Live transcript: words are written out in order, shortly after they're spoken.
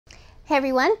Hey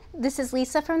everyone, this is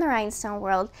Lisa from the Rhinestone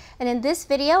World, and in this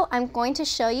video I'm going to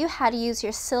show you how to use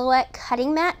your silhouette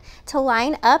cutting mat to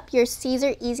line up your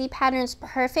Siser EasyPatterns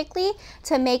perfectly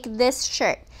to make this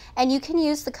shirt. And you can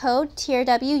use the code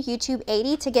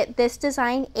TRWYouTube80 to get this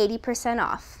design 80%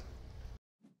 off.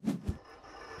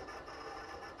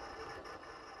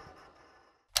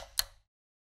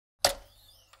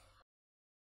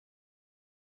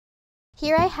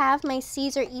 Here I have my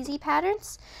Siser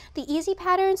EasyPatterns. The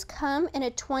EasyPatterns come in a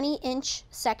 20-inch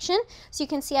section, so you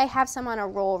can see I have some on a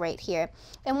roll right here.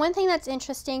 And one thing that's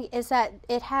interesting is that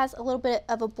it has a little bit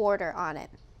of a border on it.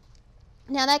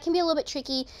 Now that can be a little bit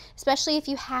tricky, especially if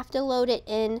you have to load it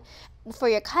in for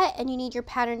your cut and you need your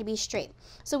pattern to be straight.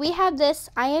 So we have this.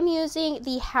 I am using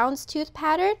the Houndstooth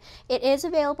pattern. It is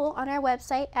available on our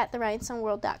website at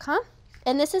therhinestoneworld.com,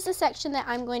 and this is the section that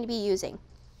I'm going to be using.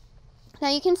 Now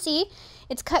you can see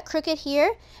it's cut crooked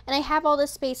here, and I have all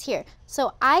this space here.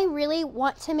 So I really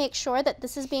want to make sure that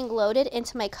this is being loaded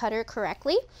into my cutter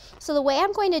correctly. So the way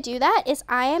I'm going to do that is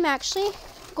I am actually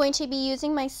going to be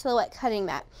using my silhouette cutting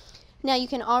mat. Now you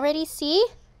can already see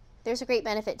there's a great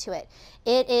benefit to it.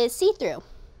 It is see-through.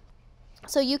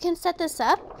 So you can set this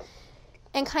up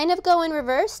and kind of go in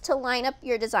reverse to line up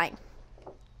your design.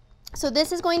 So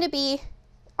this is going to be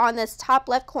on this top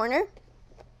left corner.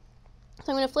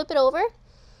 So I'm going to flip it over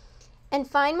and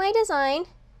find my design,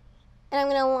 and I'm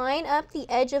going to line up the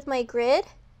edge of my grid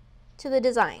to the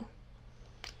design.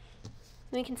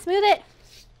 We can smooth it,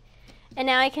 and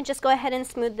now I can just go ahead and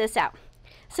smooth this out.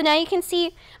 So now you can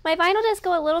see my vinyl does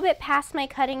go a little bit past my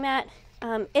cutting mat.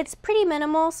 It's pretty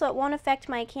minimal, so it won't affect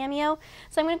my Cameo.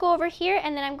 So I'm going to go over here,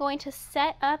 and then I'm going to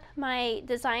set up my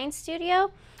design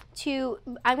studio.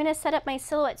 I'm going to set up my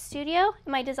silhouette studio,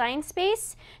 my design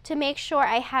space, to make sure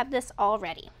I have this all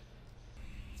ready.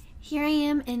 Here I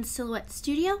am in Silhouette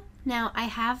Studio. Now I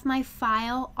have my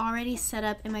file already set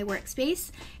up in my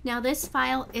workspace. Now this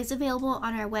file is available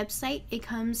on our website. It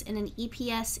comes in an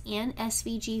EPS and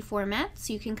SVG format,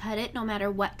 so you can cut it no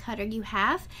matter what cutter you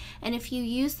have. And if you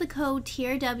use the code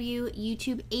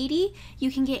TRWYouTube80,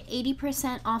 you can get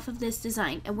 80% off of this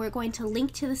design, and we're going to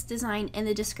link to this design in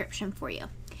the description for you.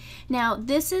 Now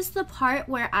this is the part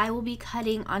where I will be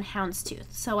cutting on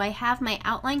Houndstooth. So I have my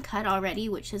outline cut already,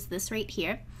 which is this right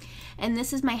here, and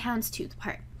this is my Houndstooth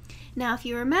part. Now if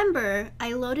you remember,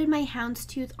 I loaded my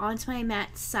Houndstooth onto my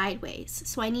mat sideways,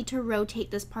 so I need to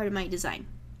rotate this part of my design.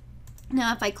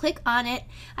 Now if I click on it,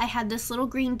 I have this little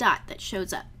green dot that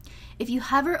shows up. If you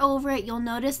hover over it, you'll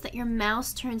notice that your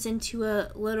mouse turns into a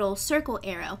little circle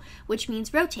arrow, which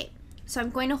means rotate. So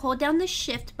I'm going to hold down the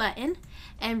shift button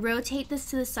and rotate this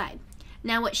to the side.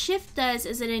 Now what shift does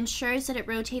is it ensures that it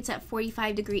rotates at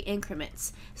 45-degree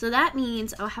increments. So that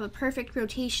means I'll have a perfect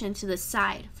rotation to the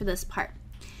side for this part.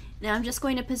 Now I'm just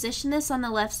going to position this on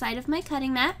the left side of my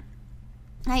cutting mat.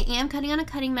 I am cutting on a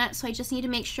cutting mat, so I just need to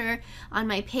make sure on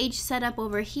my page setup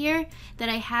over here that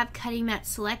I have cutting mat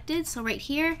selected. So right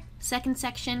here, second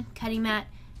section, cutting mat,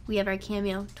 we have our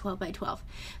Cameo 12 by 12.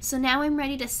 So now I'm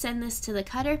ready to send this to the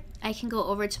cutter. I can go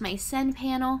over to my send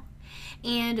panel,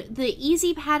 and the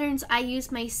EasyPatterns, I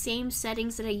use my same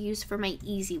settings that I use for my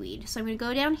EasyWeed. So I'm going to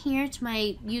go down here to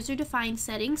my user defined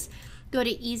settings, go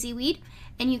to EasyWeed,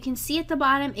 and you can see at the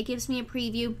bottom it gives me a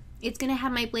preview. It's going to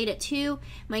have my blade at 2.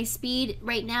 My speed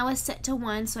right now is set to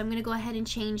 1, so I'm going to go ahead and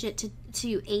change it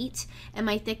to 8, and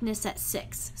my thickness at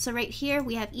 6. So right here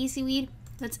we have EasyWeed.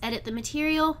 Let's edit the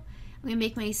material. I'm going to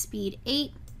make my speed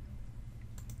 8,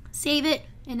 save it,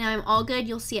 and now I'm all good.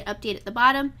 You'll see it update at the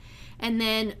bottom. And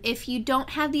then if you don't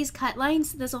have these cut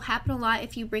lines, this will happen a lot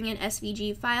if you bring in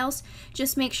SVG files.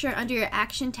 Just make sure under your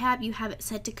action tab you have it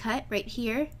set to cut right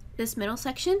here, this middle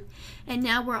section. And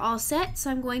now we're all set, so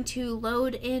I'm going to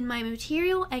load in my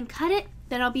material and cut it.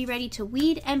 Then I'll be ready to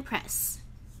weed and press.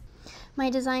 My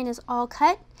design is all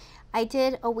cut. I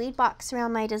did a weed box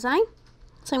around my design.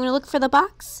 So I'm going to look for the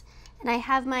box. And I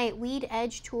have my weed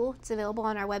edge tool. It's available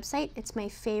on our website. It's my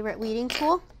favorite weeding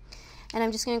tool. And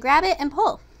I'm just going to grab it and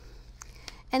pull.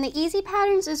 And the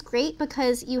EasyPatterns is great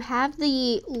because you have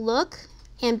the look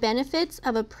and benefits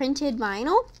of a printed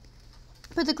vinyl.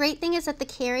 But the great thing is that the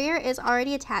carrier is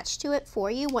already attached to it for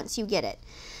you once you get it.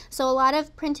 So a lot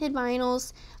of printed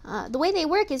vinyls, the way they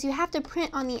work is you have to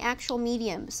print on the actual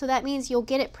medium. So that means you'll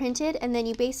get it printed, and then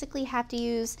you basically have to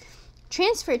use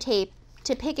transfer tape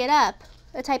to pick it up,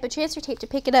 a type of transfer tape to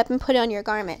pick it up and put it on your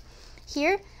garment.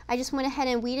 Here, I just went ahead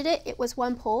and weeded it. It was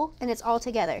one pull, and it's all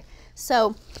together.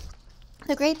 So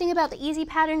the great thing about the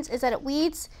EasyPatterns is that it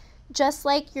weeds just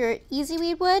like your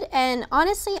EasyWeed would, and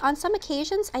honestly, on some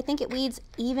occasions, I think it weeds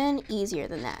even easier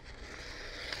than that.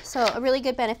 So a really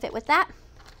good benefit with that.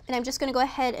 And I'm just going to go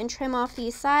ahead and trim off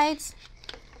these sides.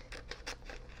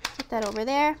 Put that over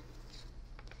there.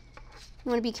 You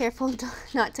want to be careful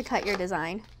not to cut your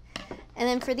design. And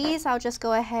then for these, I'll just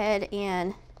go ahead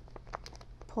and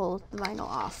pull the vinyl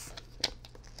off.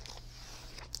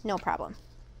 No problem.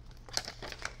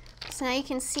 So now you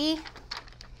can see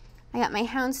I got my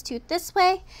houndstooth this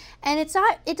way, and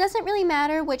it doesn't really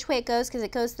matter which way it goes because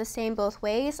it goes the same both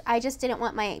ways. I just didn't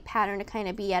want my pattern to kind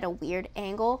of be at a weird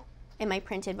angle in my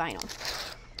printed vinyl.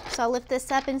 So I'll lift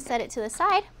this up and set it to the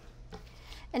side.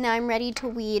 And now I'm ready to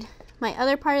weed my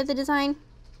other part of the design.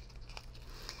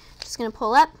 Just gonna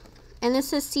pull up, and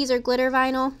this is Siser glitter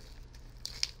vinyl.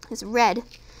 It's red,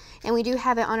 and we do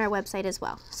have it on our website as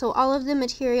well. So all of the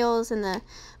materials and the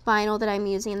vinyl that I'm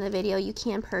using in the video you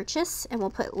can purchase, and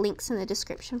we'll put links in the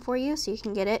description for you so you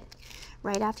can get it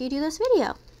right after you do this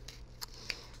video.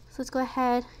 So let's go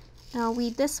ahead and I'll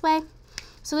weed this way.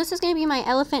 So this is going to be my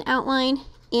elephant outline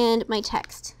and my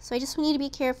text. So I just need to be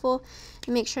careful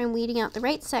and make sure I'm weeding out the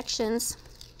right sections,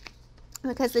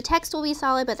 because the text will be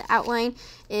solid, but the outline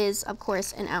is, of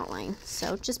course, an outline.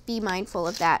 So just be mindful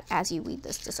of that as you weed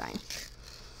this design.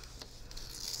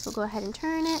 So go ahead and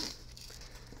turn it.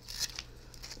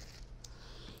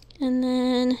 And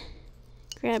then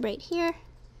grab right here.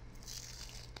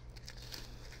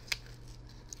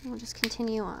 And we'll just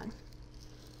continue on.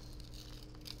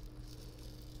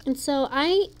 And so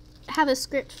I have a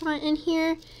script font in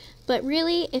here, but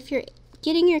really if you're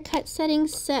getting your cut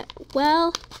settings set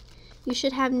well, you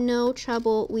should have no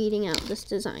trouble weeding out this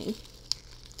design.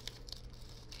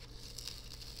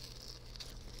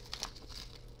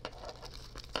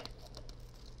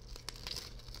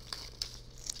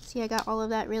 See, I got all of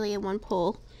that really in one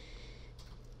pull.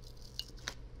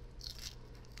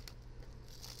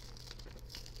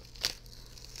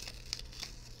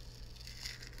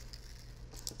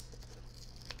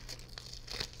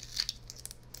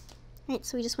 Alright,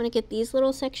 so we just want to get these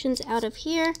little sections out of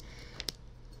here.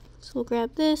 So we'll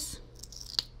grab this.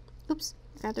 Oops,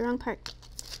 grabbed the wrong part.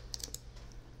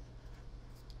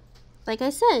 Like I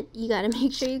said, you got to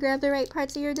make sure you grab the right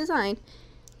parts of your design.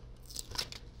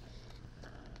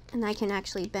 And I can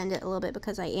actually bend it a little bit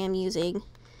because I am using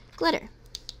glitter.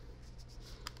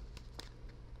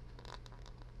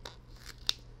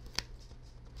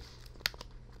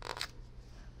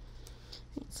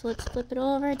 Right, so let's flip it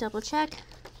over, double check.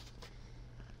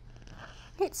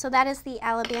 Okay, so that is the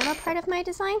Alabama part of my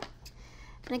design.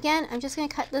 And again, I'm just going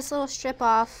to cut this little strip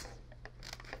off.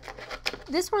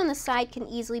 This one on the side can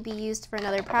easily be used for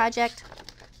another project.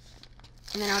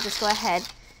 And then I'll just go ahead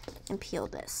and peel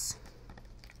this.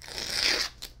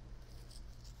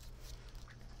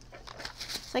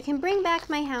 So I can bring back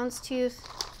my houndstooth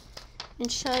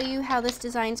and show you how this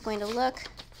design is going to look.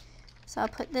 So I'll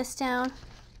put this down,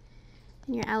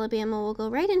 and your Alabama will go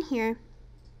right in here.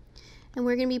 And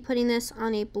we're going to be putting this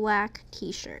on a black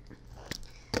t-shirt.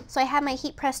 So I have my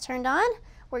heat press turned on.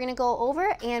 We're going to go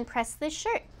over and press this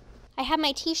shirt. I have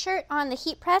my t-shirt on the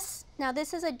heat press. Now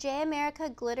this is a J America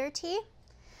glitter tee.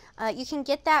 You can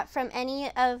get that from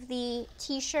any of the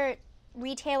t-shirt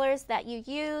retailers that you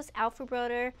use, Alpha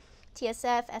Broder,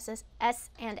 TSF,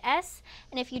 S&S,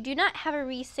 and if you do not have a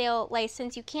resale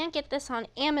license, you can get this on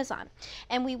Amazon.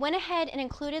 And we went ahead and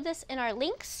included this in our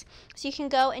links, so you can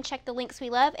go and check the links we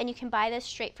love, and you can buy this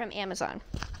straight from Amazon.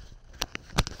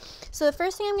 So the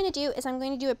first thing I'm going to do is I'm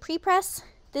going to do a pre-press.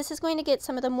 This is going to get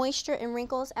some of the moisture and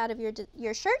wrinkles out of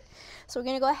your shirt. So we're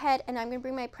going to go ahead and I'm going to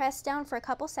bring my press down for a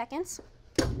couple seconds.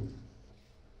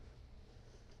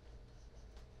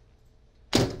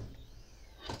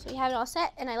 So we have it all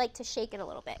set, and I like to shake it a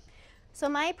little bit. So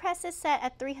my press is set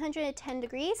at 310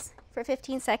 degrees for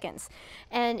 15 seconds.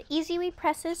 And Easy Weed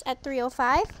presses at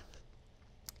 305.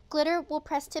 Glitter will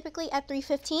press typically at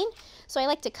 315, so I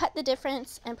like to cut the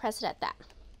difference and press it at that.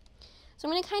 So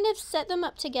I'm going to kind of set them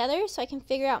up together so I can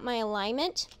figure out my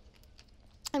alignment.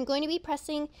 I'm going to be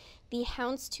pressing the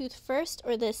Houndstooth first,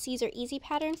 or the Siser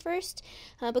EasyPattern first,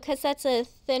 because that's a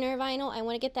thinner vinyl. I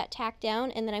want to get that tacked down,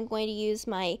 and then I'm going to use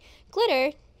my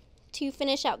glitter to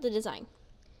finish out the design.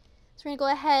 So we're going to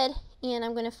go ahead and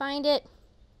I'm going to find it.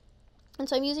 And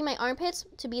so I'm using my armpits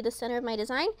to be the center of my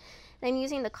design, and I'm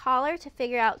using the collar to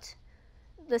figure out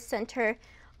the center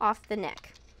off the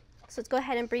neck. So let's go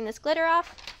ahead and bring this glitter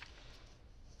off.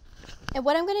 And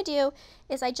what I'm going to do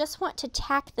is I just want to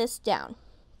tack this down.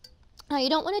 Now you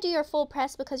don't want to do your full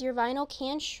press because your vinyl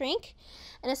can shrink,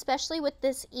 and especially with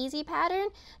this easy pattern,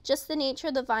 just the nature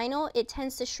of the vinyl, it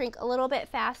tends to shrink a little bit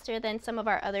faster than some of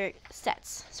our other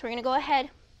sets. So we're going to go ahead,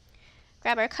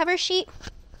 grab our cover sheet,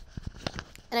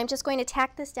 and I'm just going to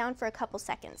tack this down for a couple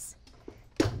seconds.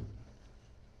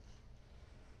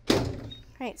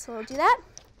 right, so we'll do that.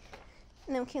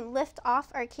 And then we can lift off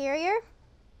our carrier.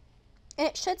 And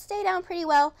it should stay down pretty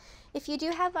well. If you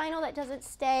do have vinyl that doesn't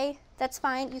stay, that's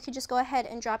fine. You can just go ahead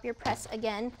and drop your press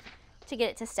again to get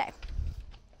it to stay.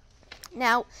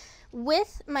 Now,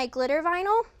 with my glitter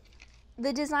vinyl,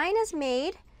 the design is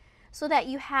made so that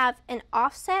you have an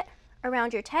offset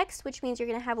around your text, which means you're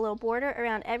going to have a little border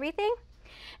around everything.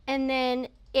 And then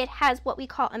it has what we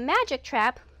call a magic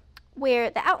trap where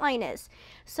the outline is.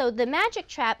 So the magic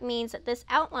trap means that this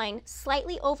outline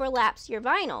slightly overlaps your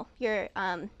vinyl, your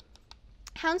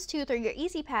Houndstooth or your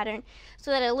Easy pattern,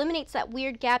 so that it eliminates that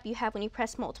weird gap you have when you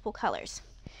press multiple colors.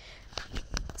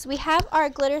 So we have our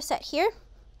glitter set here.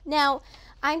 Now,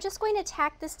 I'm just going to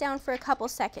tack this down for a couple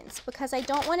seconds because I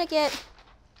don't want to get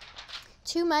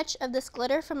too much of this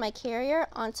glitter from my carrier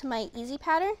onto my Easy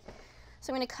pattern.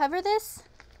 So I'm going to cover this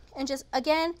and just,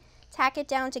 again, tack it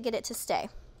down to get it to stay.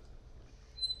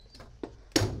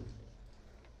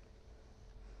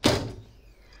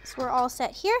 So we're all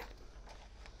set here.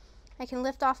 I can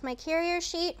lift off my carrier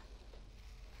sheet,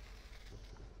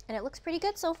 and it looks pretty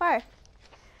good so far.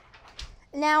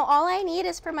 Now all I need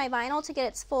is for my vinyl to get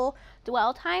its full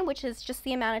dwell time, which is just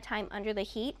the amount of time under the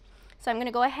heat. So I'm going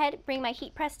to go ahead and bring my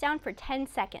heat press down for 10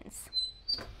 seconds.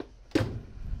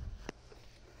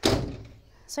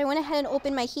 So I went ahead and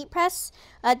opened my heat press.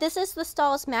 This is the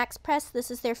Stahl's Max Press.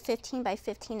 This is their 15 by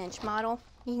 15 inch model.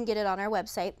 You can get it on our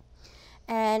website.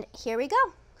 And here we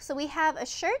go. So we have a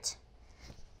shirt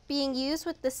being used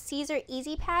with the Siser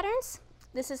EasyPatterns.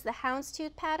 This is the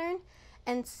Houndstooth pattern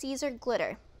and Siser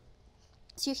glitter.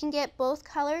 So you can get both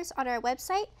colors on our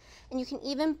website, and you can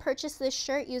even purchase this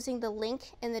shirt using the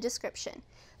link in the description.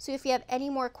 So if you have any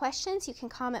more questions, you can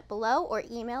comment below or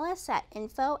email us at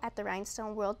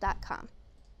info@therhinestoneworld.com.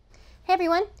 Hey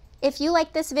everyone, if you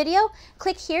like this video,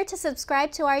 click here to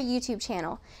subscribe to our YouTube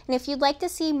channel. And if you'd like to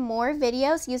see more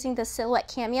videos using the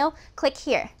Silhouette Cameo, click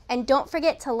here. And don't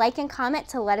forget to like and comment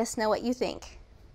to let us know what you think.